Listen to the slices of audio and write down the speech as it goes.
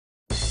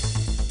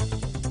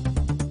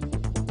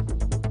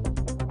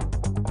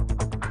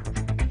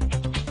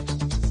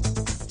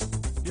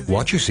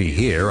What you see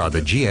here are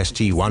the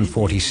GST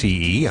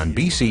 140CE and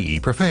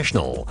BCE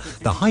Professional,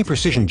 the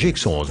high-precision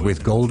jigsaws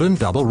with golden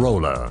double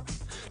roller.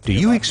 Do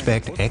you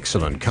expect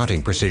excellent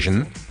cutting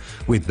precision?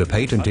 With the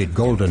patented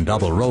golden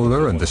double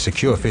roller and the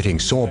secure-fitting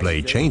saw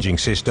blade changing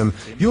system,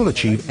 you'll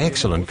achieve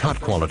excellent cut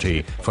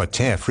quality for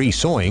tear-free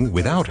sawing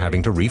without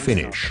having to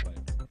refinish.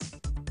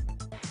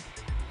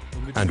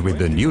 And with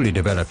the newly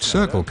developed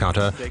circle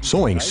cutter,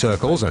 sawing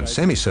circles and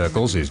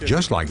semicircles is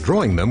just like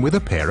drawing them with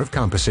a pair of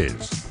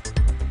compasses.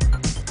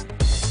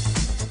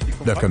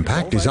 The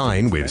compact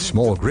design with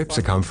small grip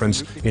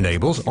circumference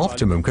enables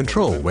optimum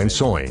control when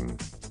sawing.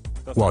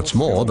 What's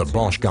more, the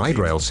Bosch guide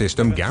rail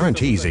system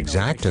guarantees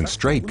exact and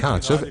straight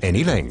cuts of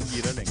any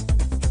length.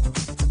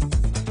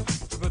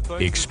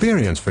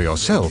 Experience for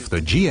yourself the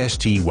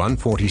GST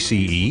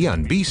 140CE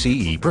and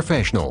BCE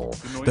Professional,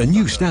 the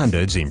new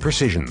standards in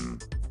precision.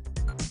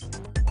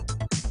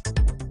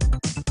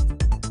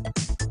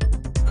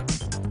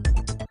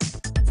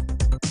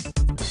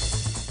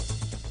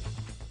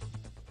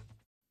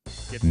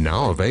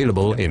 Now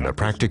available in the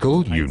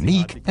practical,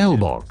 unique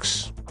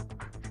L-Box.